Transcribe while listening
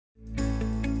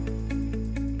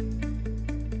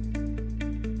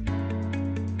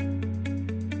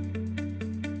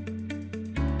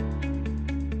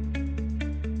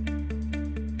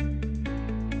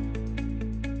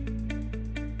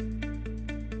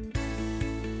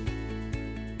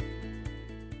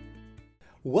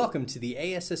Welcome to the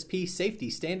ASSP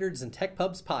Safety Standards and Tech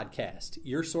Pubs podcast,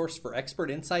 your source for expert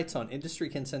insights on industry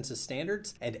consensus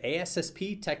standards and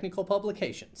ASSP technical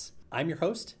publications. I'm your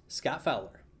host, Scott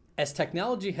Fowler. As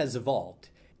technology has evolved,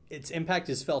 its impact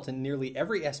is felt in nearly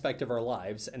every aspect of our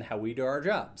lives and how we do our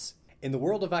jobs. In the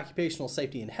world of occupational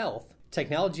safety and health,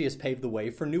 technology has paved the way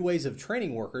for new ways of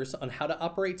training workers on how to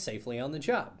operate safely on the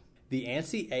job. The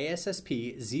ANSI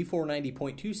ASSP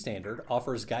Z490.2 standard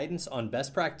offers guidance on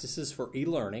best practices for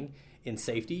e-learning in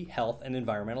safety, health, and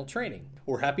environmental training.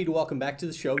 We're happy to welcome back to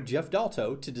the show Jeff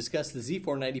Dalto to discuss the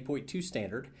Z490.2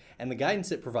 standard and the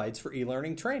guidance it provides for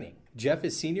e-learning training. Jeff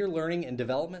is Senior Learning and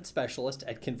Development Specialist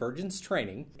at Convergence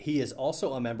Training. He is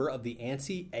also a member of the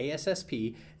ANSI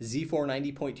ASSP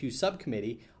Z490.2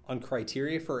 subcommittee on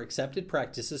criteria for accepted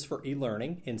practices for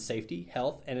e-learning in safety,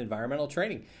 health, and environmental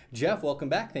training. Jeff, welcome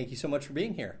back. Thank you so much for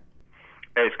being here.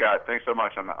 Hey, Scott. Thanks so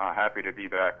much. I'm happy to be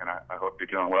back, and I hope you're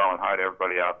doing well, and hi to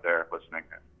everybody out there listening.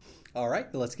 All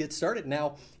right, let's get started.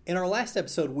 Now, in our last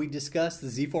episode, we discussed the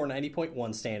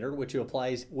Z490.1 standard, which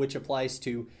applies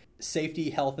to safety,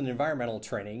 health, and environmental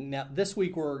training. Now, this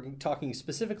week we're talking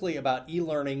specifically about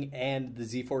e-learning and the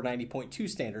Z490.2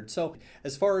 standard. So,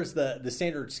 as far as the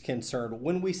standard's concerned,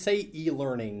 when we say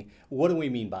e-learning, what do we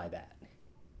mean by that?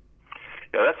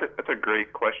 Yeah, that's a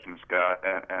great question, Scott,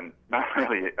 and not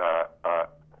really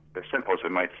as simple as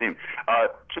it might seem.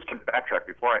 Just to backtrack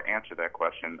before I answer that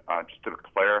question, just to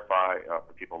clarify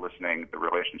for people listening the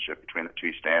relationship between the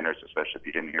two standards, especially if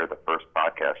you didn't hear the first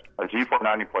podcast.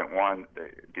 Z490.1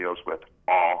 deals with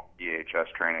all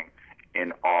EHS training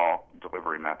in all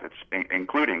delivery methods,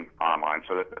 including online.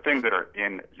 So the things that are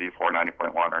in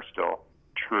Z490.1 are still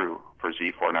true for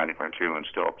Z490.2 and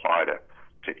still apply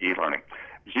to e-learning.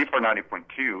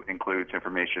 Z490.2 includes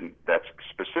information that's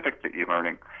specific to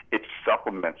e-learning. It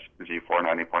supplements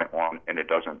Z490.1, and it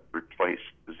doesn't replace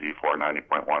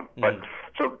Z490.1. But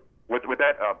so with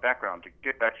that background, to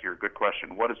get back to your good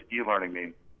question, what does e-learning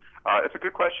mean? It's a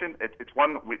good question. It's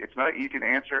one. It's not easy to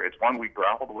answer. It's one we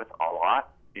grappled with a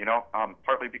lot.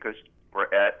 Partly because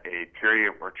we're at a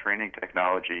period where training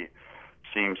technology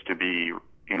seems to be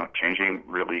changing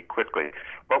really quickly.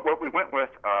 But what we went with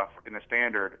in the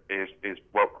standard is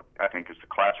what I think is the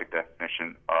classic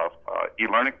definition of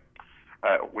e-learning.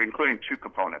 We're including two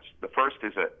components. The first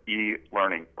is an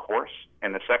e-learning course,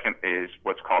 and the second is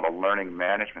what's called a learning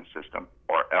management system,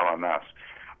 or LMS.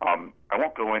 I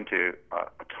won't go into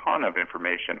a ton of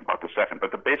information about the second,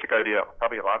 but the basic idea,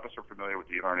 probably a lot of us are familiar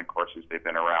with e-learning courses. They've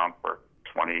been around for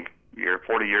 40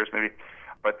 years maybe,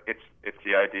 but it's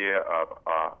the idea of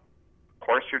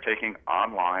course you're taking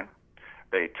online.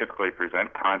 They typically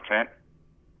present content.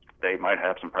 They might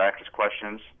have some practice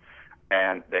questions,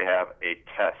 and they have a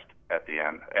test at the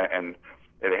end. And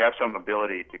they have some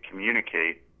ability to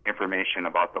communicate information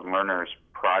about the learner's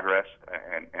progress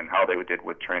and how they did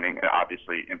with training, and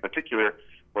obviously, in particular,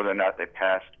 whether or not they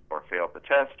passed or failed the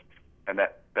test. And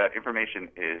that information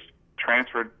is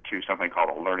transferred to something called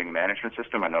a learning management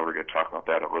system. I know we're going to talk about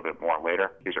that a little bit more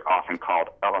later. These are often called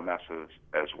LMSs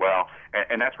as well,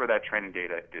 and that's where that training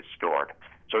data is stored.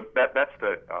 So that's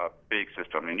the big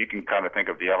system, and you can kind of think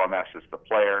of the LMS as the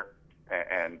player,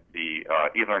 and the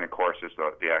e-learning course is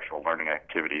the actual learning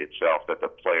activity itself that the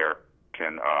player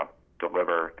can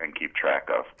deliver and keep track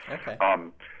of. Okay.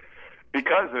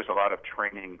 Because there's a lot of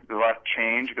training, there's a lot of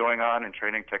change going on in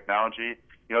training technology.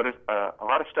 There's a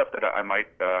lot of stuff that I might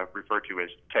refer to as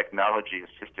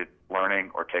technology-assisted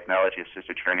learning or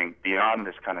technology-assisted training beyond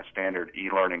this kind of standard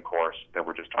e-learning course that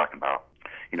we're just talking about.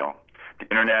 The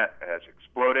internet has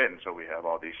exploded, and so we have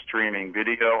all these streaming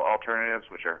video alternatives,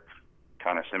 which are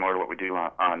kind of similar to what we do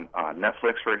on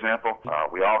Netflix, for example.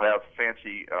 We all have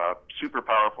fancy, super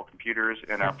powerful computers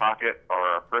in our pocket or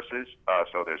our purses,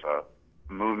 so there's a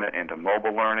movement into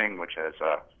mobile learning, which has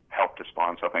helped to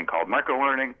spawn something called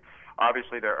microlearning.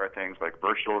 Obviously, there are things like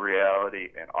virtual reality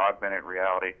and augmented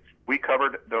reality. We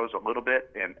covered those a little bit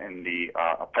in the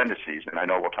appendices, and I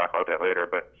know we'll talk about that later,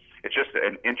 but it's just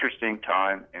an interesting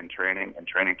time in training and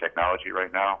training technology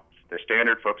right now. The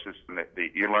standard focuses on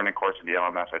the e-learning course and the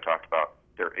LMS I talked about.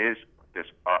 There is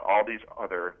all these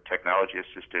other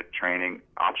technology-assisted training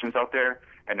options out there,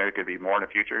 and there could be more in the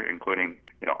future, including,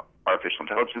 artificial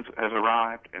intelligence has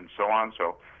arrived and so on.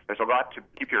 So there's a lot to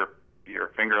keep your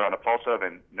finger on the pulse of,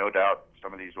 and no doubt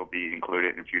some of these will be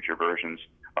included in future versions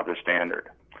of the standard.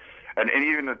 And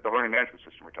even the learning management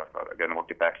system we talked about, again, we'll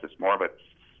get back to this more, but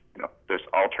there's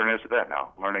alternatives to that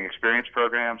now. Learning experience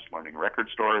programs, learning record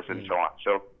stores, and so on.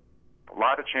 So a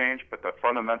lot of change, but the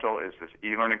fundamental is this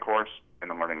e-learning course in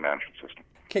the learning management system.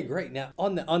 Okay, great. Now,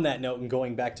 on that note, and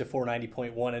going back to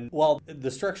 490.1, and while the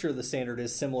structure of the standard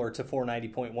is similar to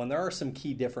 490.1, there are some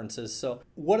key differences. So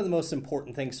what are the most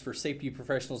important things for safety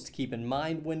professionals to keep in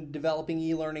mind when developing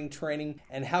e-learning training,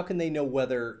 and how can they know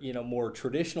whether, more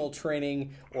traditional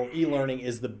training or e-learning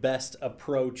is the best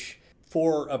approach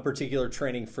for a particular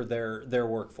training for their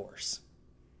workforce?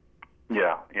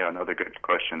 Yeah, another good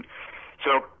question.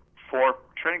 So for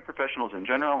training professionals in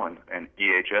general and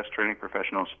EHS training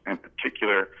professionals in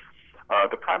particular,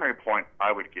 the primary point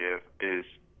I would give is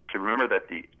to remember that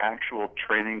the actual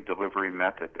training delivery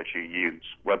method that you use,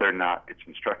 whether or not it's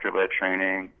instructor-led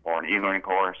training or an e-learning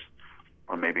course,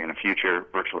 or maybe in the future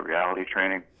virtual reality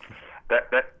training,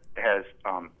 that has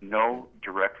no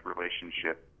direct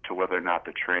relationship to whether or not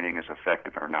the training is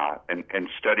effective or not. And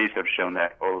studies have shown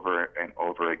that over and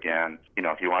over again.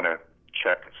 If you want to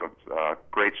check some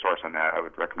great source on that, I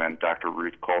would recommend Dr.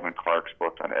 Ruth Colvin Clark's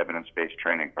book on evidence-based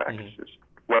training practices.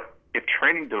 If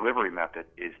training delivery method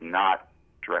is not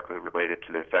directly related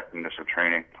to the effectiveness of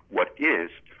training, what is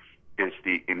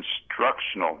the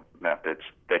instructional methods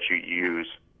that you use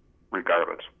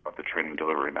regardless of the training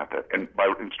delivery method. And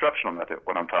by instructional method,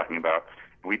 what I'm talking about,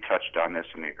 we touched on this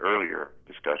in the earlier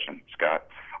discussion, Scott,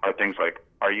 are things like,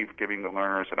 are you giving the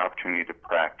learners an opportunity to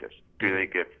practice? Do they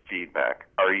get feedback?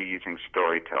 Are you using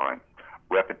storytelling,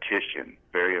 repetition,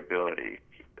 variability,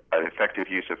 effective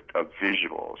use of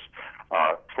visuals,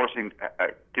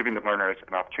 giving the learners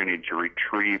an opportunity to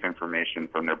retrieve information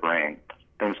from their brain,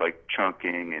 things like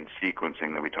chunking and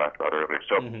sequencing that we talked about earlier.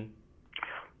 So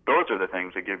those are the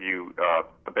things that give you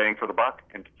a bang for the buck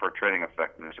and for training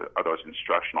effectiveness are those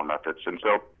instructional methods. And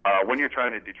so when you're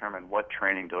trying to determine what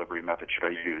training delivery method should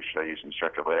I use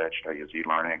instructor-led, should I use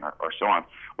e-learning, or so on,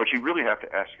 what you really have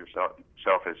to ask yourself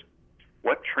is,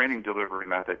 what training delivery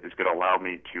method is going to allow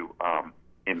me to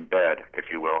embed, if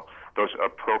you will, those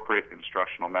appropriate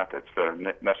instructional methods that are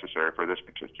necessary for this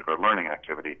particular learning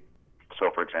activity. So,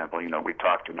 for example, we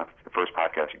talked in the first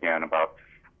podcast again about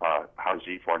how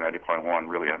Z490.1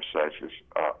 really emphasizes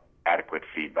adequate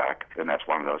feedback, and that's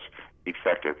one of those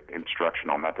effective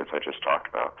instructional methods I just talked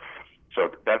about. So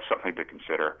that's something to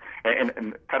consider.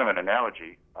 And kind of an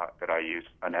analogy that I use,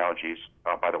 analogies,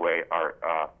 by the way, are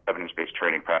evidence-based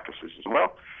training practices as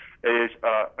well, is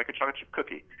like a chocolate chip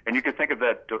cookie. And you can think of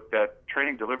that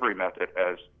training delivery method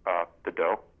as the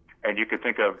dough, and you can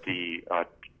think of the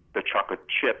chocolate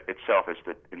chip itself as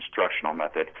the instructional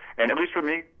method. And at least for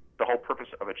me, the whole purpose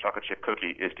of a chocolate chip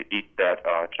cookie is to eat that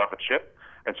chocolate chip.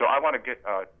 And so I want to get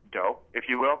dough, if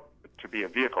you will, to be a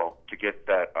vehicle to get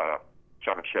that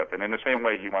chocolate chip. And in the same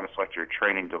way, you want to select your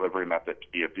training delivery method to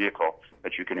be a vehicle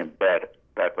that you can embed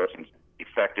that person's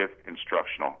effective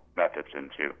instructional methods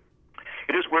into.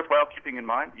 It is worthwhile keeping in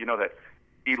mind, that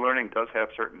e-learning does have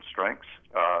certain strengths,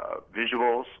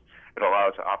 visuals. It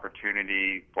allows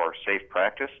opportunity for safe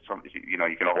practice.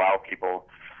 You can allow people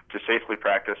to safely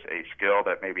practice a skill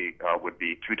that maybe would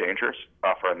be too dangerous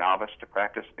for a novice to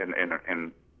practice in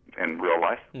real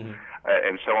life,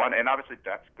 and so on. And obviously,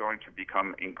 that's going to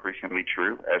become increasingly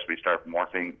true as we start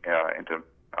morphing into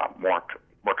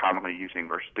more commonly using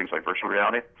things like virtual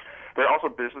reality. There are also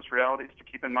business realities to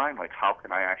keep in mind, like how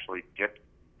can I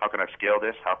scale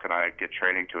this? How can I get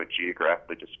training to a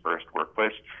geographically dispersed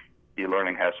workplace?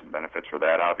 E-learning has some benefits for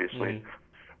that, obviously.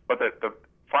 But the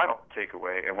final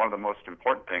takeaway, and one of the most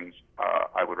important things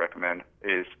I would recommend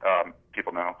is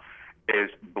people know, is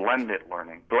blended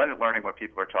learning. Blended learning, what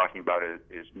people are talking about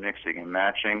is mixing and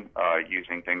matching,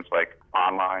 using things like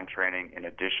online training in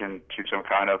addition to some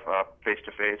kind of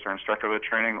face-to-face or instructor-led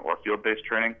training or field-based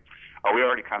training. We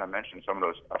already kind of mentioned some of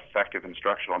those effective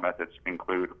instructional methods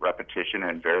include repetition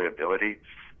and variability.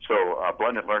 So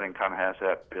blended learning kind of has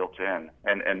that built in.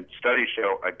 And studies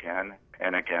show again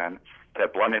and again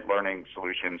that blended learning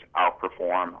solutions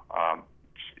outperform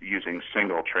using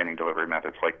single training delivery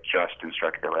methods like just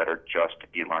instructor-led or just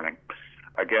e-learning.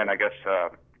 Again, I guess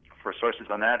for sources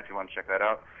on that, if you want to check that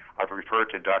out, I've referred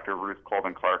to Dr. Ruth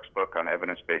Colvin Clark's book on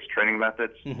evidence-based training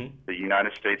methods. The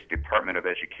United States Department of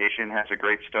Education has a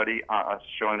great study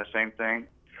showing the same thing.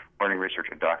 Learning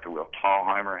researcher Dr. Will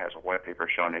Thalheimer has a white paper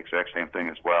showing the exact same thing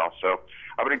as well. So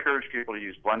I would encourage people to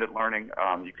use blended learning.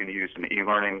 You can use an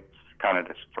e-learning kind of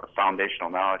for foundational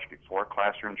knowledge before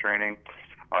classroom training.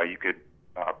 You could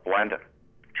blend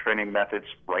training methods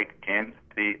right in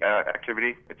the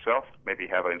activity itself. Maybe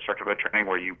have an instructor-led training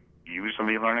where you use some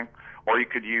e-learning, or you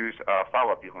could use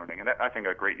follow-up e-learning. And I think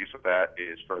a great use of that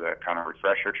is for the kind of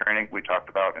refresher training we talked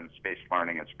about in space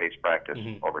learning and space practice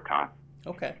over time.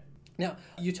 Okay. Now,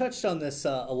 you touched on this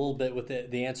a little bit with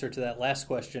the answer to that last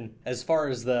question as far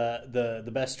as the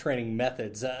best training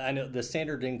methods. I know the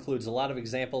standard includes a lot of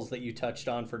examples that you touched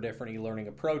on for different e-learning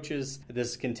approaches.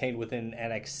 This is contained within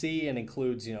Annex C and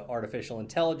includes, artificial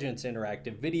intelligence,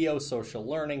 interactive video, social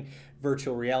learning,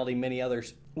 virtual reality, many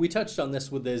others. We touched on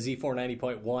this with the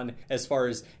Z490.1 as far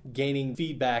as gaining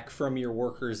feedback from your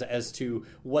workers as to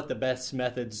what the best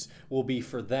methods will be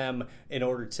for them in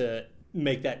order to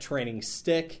make that training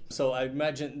stick. So I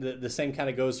imagine the same kind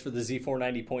of goes for the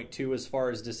Z490.2 as far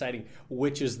as deciding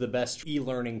which is the best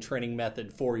e-learning training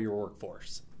method for your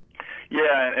workforce.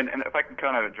 Yeah, and if I can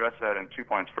kind of address that in 2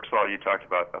 points. First of all, you talked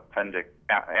about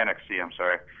Annex C,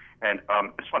 and I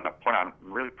just want to point out, I'm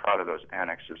really proud of those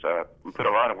annexes. We put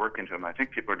a lot of work into them. I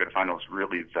think people are going to find those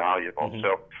really valuable. Mm-hmm.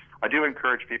 So I do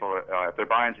encourage people, if they're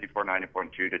buying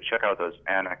Z490.2, to check out those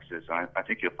annexes. I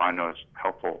think you'll find those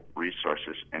helpful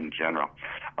resources in general.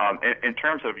 In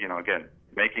terms of, again,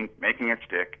 making it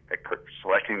stick,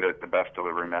 selecting the best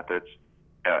delivery methods,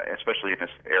 especially in this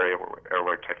area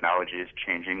where technology is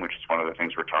changing, which is one of the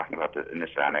things we're talking about in this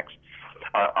annex.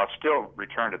 I'll still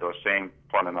return to those same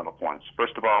fundamental points.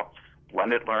 First of all,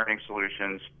 blended learning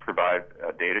solutions provide,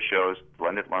 data shows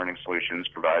blended learning solutions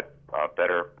provide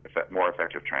better, more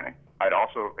effective training. I'd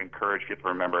also encourage people to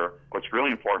remember what's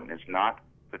really important is not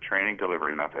the training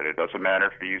delivery method. It doesn't matter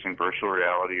if you're using virtual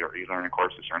reality or e-learning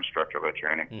courses or instructor-led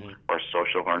training or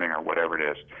social learning or whatever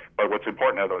it is. But what's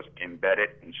important are those embedded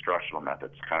instructional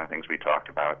methods, kind of things we talked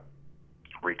about: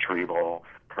 retrieval,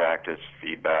 practice,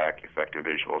 feedback, effective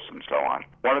visuals, and so on.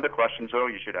 One of the questions, though,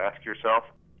 you should ask yourself,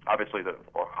 obviously,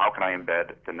 how can I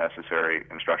embed the necessary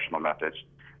instructional methods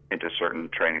into certain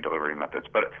training delivery methods?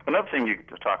 But another thing you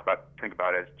think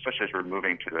about is, especially as we're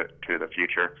moving to the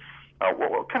future,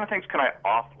 what kind of things can I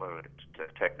offload to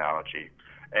technology?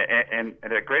 And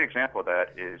a great example of that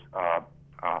is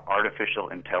artificial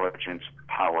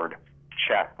intelligence-powered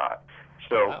chatbot.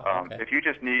 So if you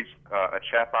just need a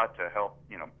chatbot to help,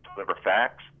 deliver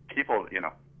facts,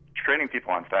 training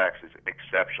people on facts is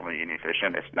exceptionally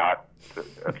inefficient. It's not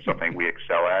something we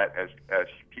excel at as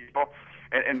people.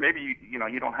 And maybe,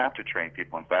 you don't have to train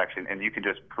people in facts, and you can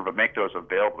just make those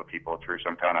available to people through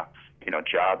some kind of,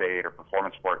 job aid or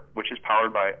performance support, which is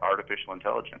powered by artificial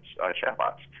intelligence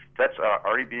chatbots. That's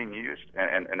already being used,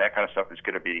 and that kind of stuff is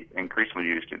going to be increasingly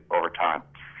used over time.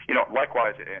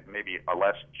 Likewise, maybe a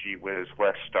less gee whiz,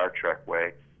 less Star Trek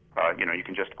way, you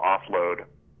can just offload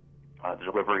the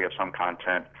delivery of some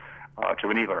content to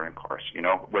an e-learning course,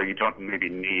 where you don't maybe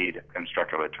need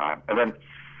instructor-led time.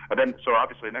 And then, so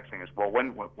obviously the next thing is,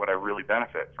 when would I really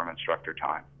benefit from instructor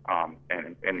time?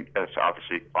 And it's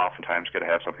obviously oftentimes going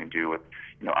to have something to do with,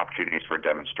 opportunities for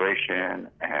demonstration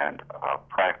and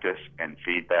practice and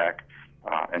feedback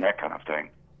and that kind of thing,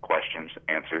 questions,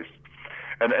 answers.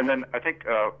 And then I think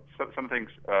some things,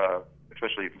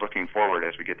 especially looking forward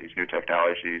as we get these new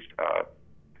technologies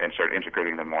and start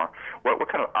integrating them more, what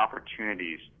kind of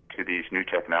opportunities do these new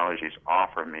technologies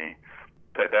offer me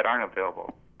that aren't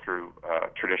available through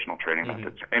traditional training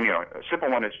methods? And, a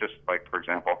simple one is just like, for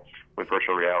example, with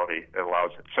virtual reality, it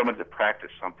allows someone to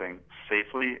practice something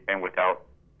safely and without,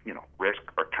 risk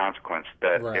or consequence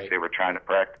that if they were trying to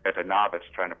practice, as a novice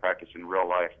trying to practice in real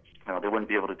life, they wouldn't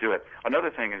be able to do it.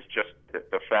 Another thing is just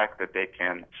the fact that they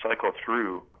can cycle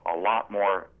through a lot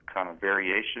more kind of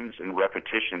variations and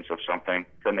repetitions of something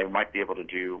than they might be able to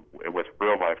do with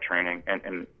real life training.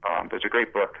 And there's a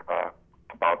great book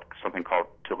about something called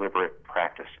deliberate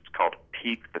practice. It's called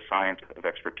Peak, the Science of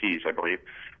Expertise, I believe,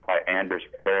 by Anders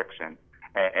Ericsson.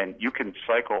 And you can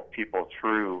cycle people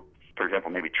through, for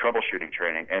example, maybe troubleshooting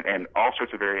training and all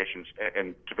sorts of variations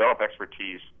and develop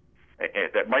expertise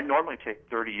that might normally take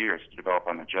 30 years to develop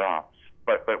on the job.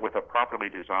 But with a properly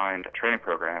designed training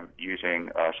program using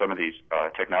some of these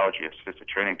technology-assisted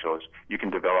training tools, you can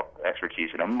develop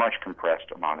expertise in a much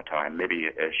compressed amount of time, maybe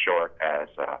as short as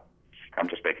I'm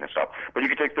just making this up. But you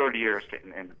could take 30 years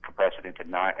and compress it into a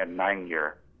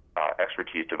 9-year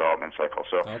expertise development cycle.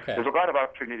 So there's a lot of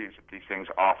opportunities that these things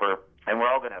offer, and we're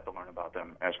all going to have to learn about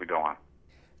them as we go on.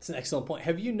 That's an excellent point.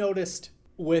 Have you noticed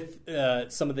with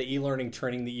some of the e-learning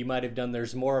training that you might have done,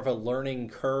 there's more of a learning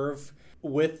curve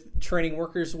with training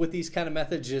workers with these kind of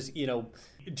methods, just,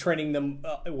 training them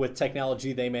with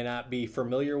technology they may not be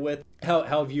familiar with? How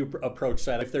have you approached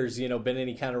that? If there's, been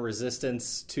any kind of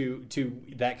resistance to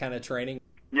that kind of training?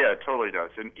 Yeah, it totally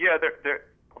does. And yeah, there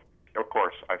of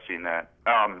course, I've seen that.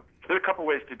 There are a couple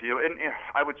ways to deal, and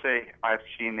I would say I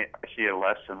see it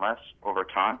less and less over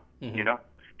time.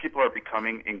 People are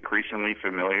becoming increasingly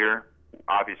familiar,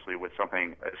 obviously, with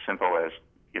something as simple as,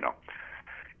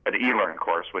 an e-learning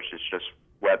course, which is just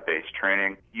web-based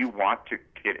training, you want to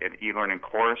get an e-learning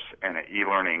course and an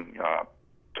e-learning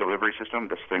delivery system,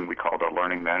 this thing we called a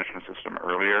learning management system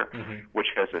earlier, which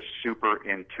has a super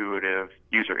intuitive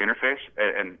user interface.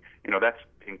 And that's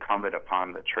incumbent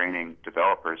upon the training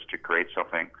developers to create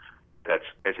something that's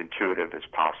as intuitive as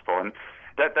possible. And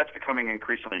that's becoming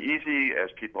increasingly easy as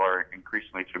people are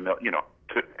increasingly familiar,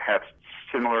 to have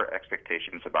similar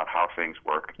expectations about how things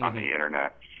work on the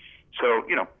internet. So,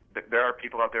 there are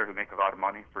people out there who make a lot of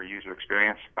money for user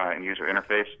experience and user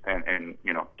interface, and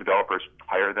developers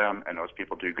hire them, and those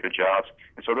people do good jobs.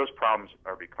 And so those problems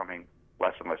are becoming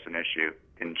less and less an issue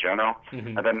in general.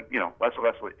 And then, less and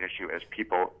less an issue as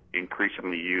people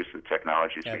increasingly use the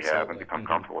technologies we have and become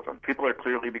comfortable with them. People are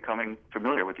clearly becoming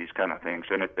familiar with these kind of things,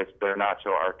 and they're not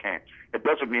so arcane. It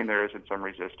doesn't mean there isn't some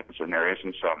resistance, and there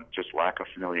isn't some just lack of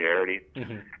familiarity.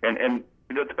 And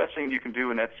the best thing you can do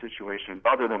in that situation,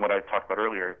 other than what I talked about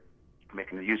earlier,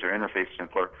 making the user interface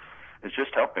simpler, is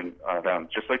just helping them,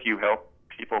 just like you help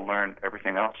people learn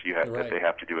everything else that they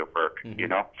have to do at work,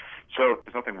 So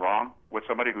there's nothing wrong with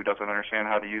somebody who doesn't understand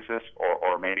how to use this,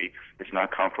 or maybe is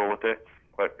not comfortable with it,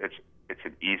 but it's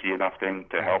an easy enough thing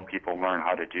to help people learn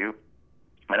how to do.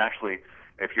 And actually,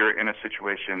 if you're in a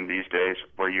situation these days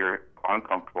where you're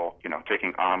uncomfortable,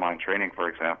 taking online training, for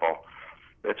example,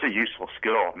 it's a useful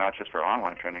skill, not just for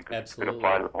online training, because it could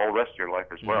apply to the whole rest of your life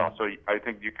as well. So I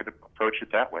think you could approach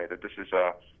it that way, that this is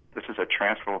a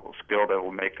transferable skill that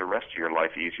will make the rest of your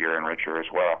life easier and richer as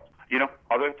well.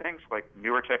 Other things like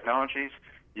newer technologies,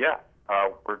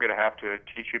 we're going to have to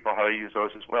teach people how to use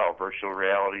those as well. Virtual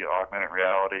reality, augmented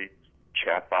reality,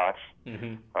 chatbots.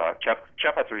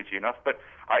 Chatbots are easy enough, but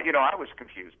I was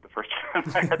confused the first time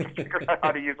I had to figure out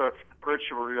how to use a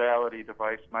virtual reality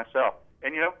device myself.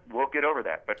 And we'll get over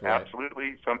that. But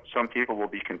absolutely, some people will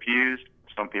be confused.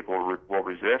 Some people will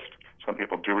resist. Some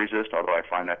people do resist, although I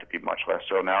find that to be much less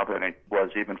so now than it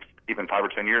was even 5 or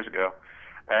 10 years ago.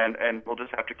 And we'll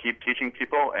just have to keep teaching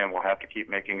people, and we'll have to keep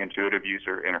making intuitive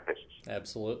user interfaces.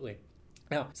 Absolutely.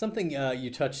 Now, something you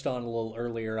touched on a little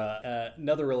earlier,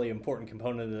 another really important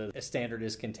component of the standard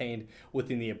is contained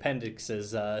within the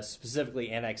appendixes, specifically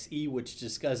Annex E, which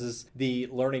discusses the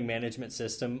Learning Management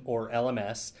System, or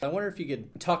LMS. I wonder if you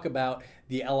could talk about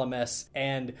the LMS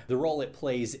and the role it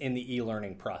plays in the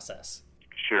e-learning process.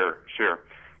 Sure.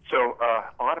 So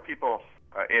a lot of people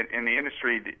in the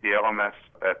industry, the LMS,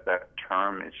 that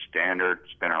term is standard.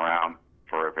 It's been around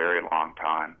for a very long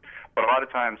time. But a lot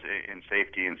of times in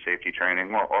safety and safety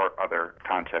training or other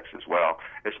contexts as well,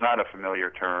 it's not a familiar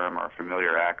term or a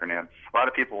familiar acronym. A lot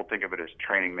of people will think of it as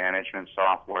training management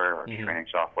software or training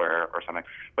software or something.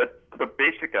 But the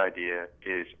basic idea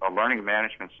is a learning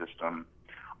management system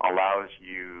allows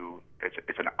you,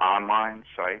 it's an online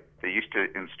site. They used to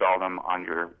install them on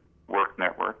your work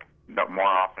network. But more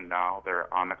often now,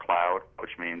 they're on the cloud,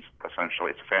 which means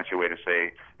essentially it's a fancy way to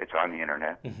say it's on the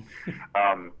internet.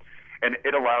 And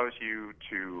it allows you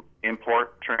to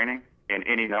import training in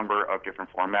any number of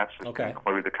different formats. It can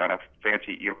include the kind of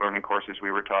fancy e-learning courses we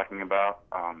were talking about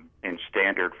in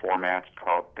standard formats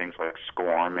called things like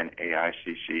SCORM and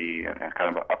AICC and kind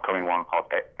of an upcoming one called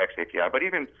XAPI. But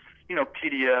even,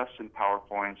 PDFs and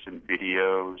PowerPoints and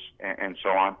videos and so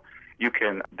on. You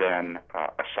can then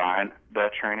assign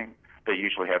that training. They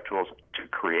usually have tools to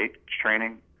create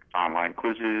training, online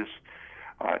quizzes,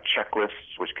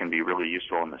 checklists, which can be really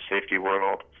useful in the safety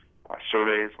world,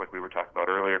 surveys like we were talking about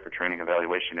earlier for training,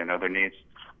 evaluation, and other needs.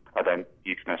 Then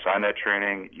you can assign that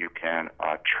training. You can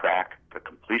track the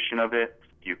completion of it.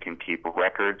 You can keep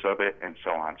records of it, and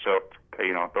so on. So,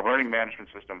 the learning management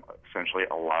system essentially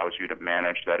allows you to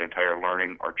manage that entire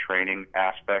learning or training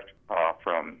aspect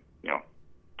from,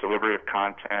 delivery of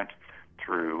content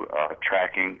through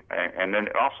tracking, and then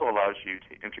it also allows you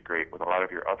to integrate with a lot of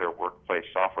your other workplace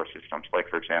software systems, like,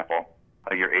 for example,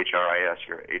 your HRIS,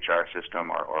 your HR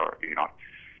system, or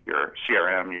your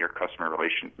CRM, your customer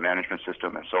relations management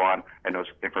system, and so on, and those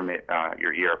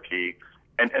your ERP,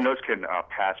 and those can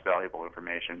pass valuable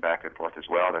information back and forth as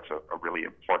well. That's a really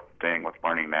important thing with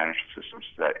learning management systems,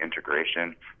 that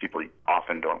integration. People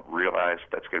often don't realize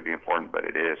that's going to be important, but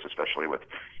it is, especially with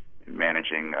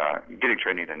managing, getting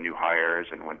training to new hires,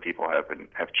 and when people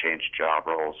have changed job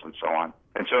roles and so on.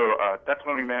 And so that's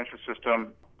learning management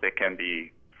system. They can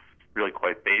be really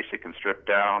quite basic and stripped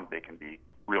down. They can be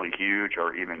really huge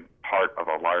or even part of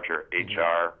a larger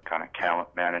HR kind of talent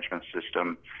management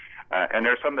system. And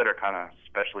there are some that are kind of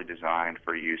specially designed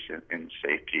for use in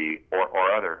safety or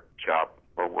other job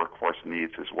or workforce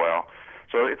needs as well.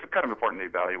 So it's kind of important to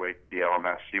evaluate the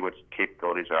LMS, see what its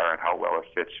capabilities are, and how well it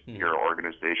fits your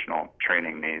organizational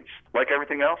training needs. Like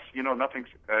everything else, nothing's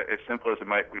as simple as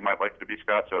we might like it to be,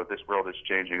 Scott. So this world is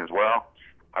changing as well.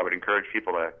 I would encourage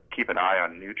people to keep an eye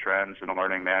on new trends in the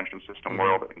learning management system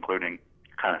world, including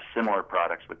kind of similar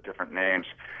products with different names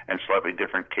and slightly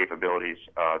different capabilities.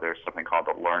 There's something called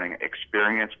the Learning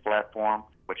Experience Platform,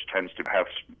 which tends to have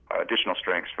additional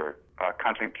strengths for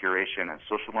content curation and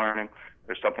social learning.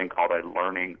 There's something called a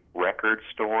Learning Record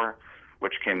Store,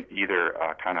 which can either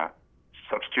kind of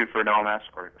substitute for an LMS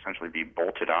or essentially be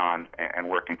bolted on and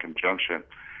work in conjunction.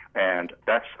 And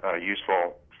that's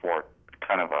useful for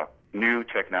kind of a new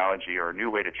technology or a new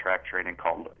way to track training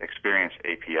called Experience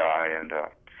API. And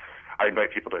I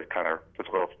invite people to kind of, it's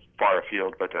a little far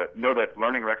afield, but to know that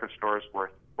Learning Record Stores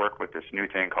work with this new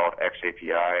thing called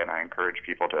XAPI, and I encourage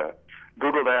people to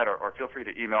Google that or feel free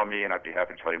to email me, and I'd be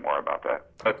happy to tell you more about that.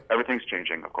 But everything's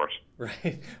changing, of course.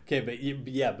 Right. Okay,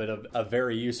 but a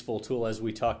very useful tool, as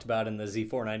we talked about in the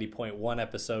Z490.1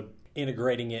 episode,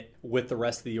 integrating it with the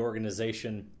rest of the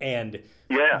organization and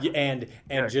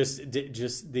just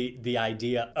the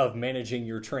idea of managing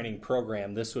your training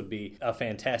program. This would be a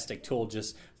fantastic tool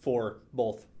just for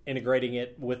both integrating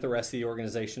it with the rest of the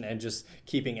organization and just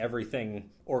keeping everything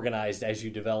organized as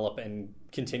you develop and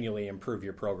continually improve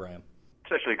your program.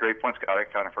 It's actually a great point, Scott. I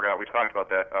kind of forgot. We talked about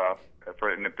that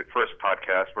in the first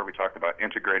podcast where we talked about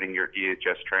integrating your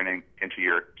EHS training into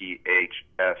your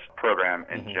EHS program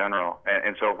in general.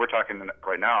 And so we're talking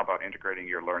right now about integrating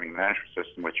your learning management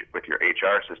system with your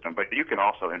HR system, but you can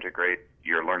also integrate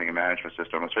your learning management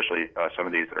system, especially some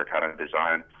of these that are kind of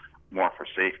designed more for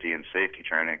safety and safety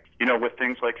training, with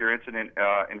things like your incident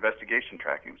investigation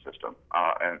tracking system,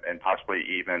 and possibly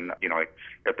even,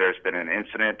 if there's been an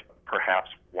incident, perhaps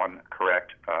one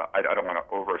correct, I don't want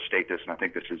to overstate this, and I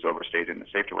think this is overstated in the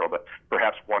safety world, but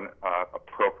perhaps one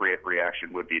appropriate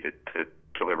reaction would be to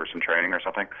deliver some training or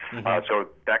something. So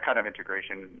that kind of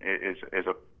integration is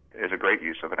a great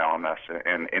use of an LMS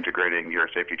and integrating your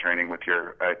safety training with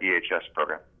your EHS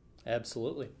program.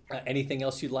 Absolutely. Anything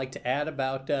else you'd like to add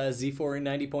about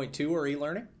Z490.2 or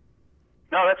e-learning?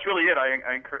 No, that's really it. I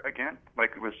again,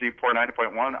 like with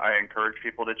Z490.1, I encourage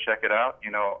people to check it out.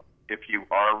 If you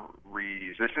are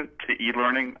resistant to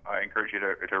e-learning, I encourage you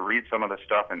to read some of the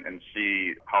stuff and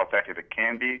see how effective it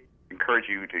can be. Encourage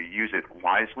you to use it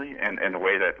wisely and in a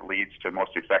way that leads to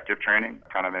most effective training,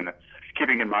 kind of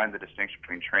keeping in mind the distinction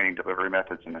between training delivery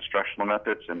methods and instructional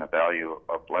methods and the value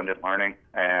of blended learning.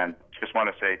 And just want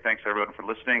to say thanks everyone for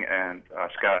listening. And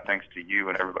Scott, thanks to you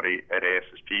and everybody at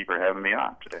ASSP for having me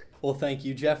on today. Well, thank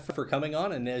you, Jeff, for coming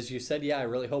on. And as you said, I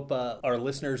really hope our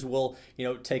listeners will,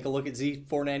 take a look at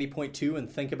Z490.2 and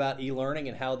think about e-learning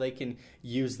and how they can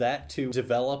use that to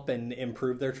develop and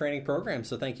improve their training program.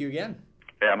 So thank you again.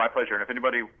 Yeah, my pleasure. And if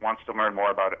anybody wants to learn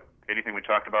more about anything we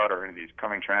talked about or any of these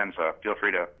coming trends, feel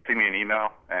free to ping me an email,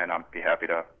 and I'll be happy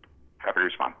to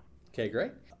respond. Okay,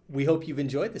 great. We hope you've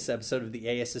enjoyed this episode of the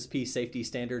ASSP Safety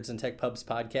Standards and Tech Pubs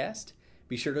podcast.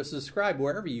 Be sure to subscribe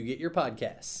wherever you get your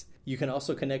podcasts. You can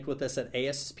also connect with us at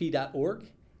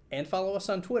ASSP.org and follow us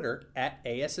on Twitter at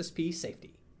ASSP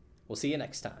Safety. We'll see you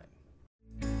next time.